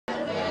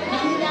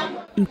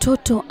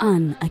Mtoto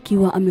Ann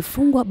akiwa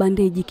amefungwa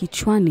bandeji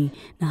kichwani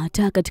na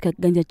hata katika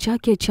kiganja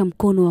chake cha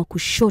mkono wa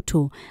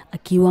kushoto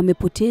akiwa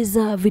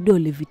amepoteza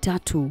vidole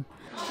vitatu.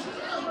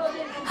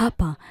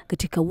 Hapa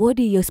katika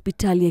wodi ya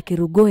hospitali ya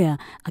Kerugoya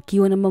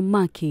akiwa na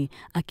mamake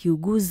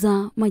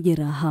akiuguza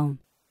majeraha.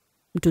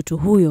 Mtoto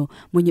huyo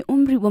mwenye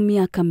umri wa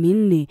miaka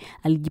minne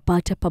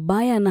alijipata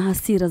pabaya na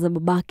hasira za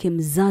babake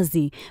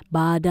mzazi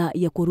baada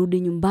ya kurudi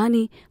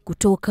nyumbani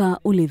kutoka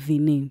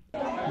ulevini.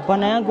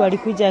 Bwana yangu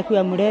alikuja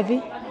akiwa mlevi,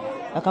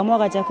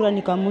 akamwaga chakula,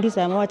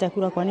 nikamuuliza amwaga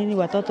chakula kwa nini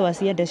watoto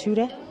wasiende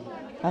shule,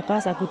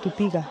 akaanza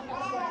kutupiga.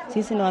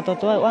 Sisi na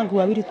watoto wangu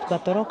wawili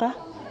tukatoroka,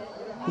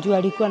 juu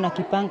alikuwa na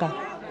kipanga.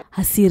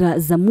 Hasira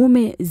za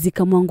mume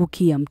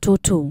zikamwangukia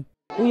mtoto.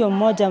 Huyo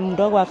mmoja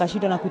mdogo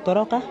akashindwa na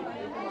kutoroka,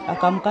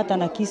 akamkata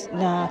na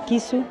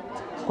kisu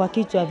kwa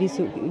kichwa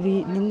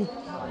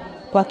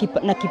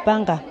na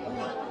kipanga.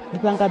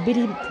 Vipanga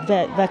mbili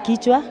vya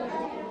kichwa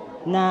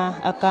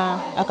na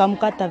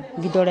akamkata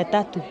vidole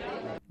tatu.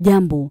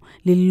 Jambo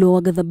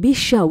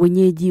lililowaghadhabisha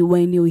wenyeji wa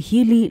eneo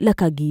hili la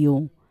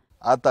Kagio.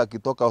 Hata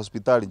akitoka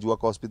hospitali, juu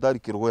kwa hospitali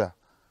Kerugoya,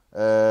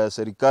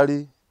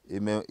 serikali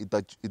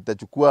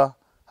itachukua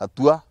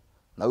hatua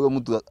na huyo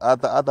mtu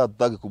hata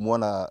hatutaki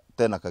kumuona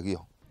tena Kagio.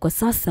 Kwa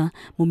sasa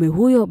mume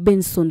huyo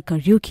Benson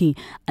Kariuki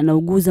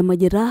anauguza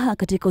majeraha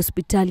katika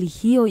hospitali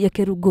hiyo ya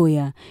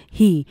Kerugoya.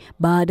 Hii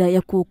baada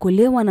ya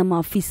kuokolewa na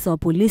maafisa wa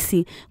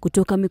polisi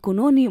kutoka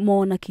mikononi mwa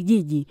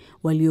wanakijiji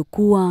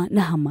waliokuwa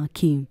na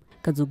hamaki.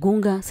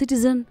 Kazugunga,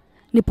 Citizen,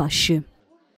 Nipashe.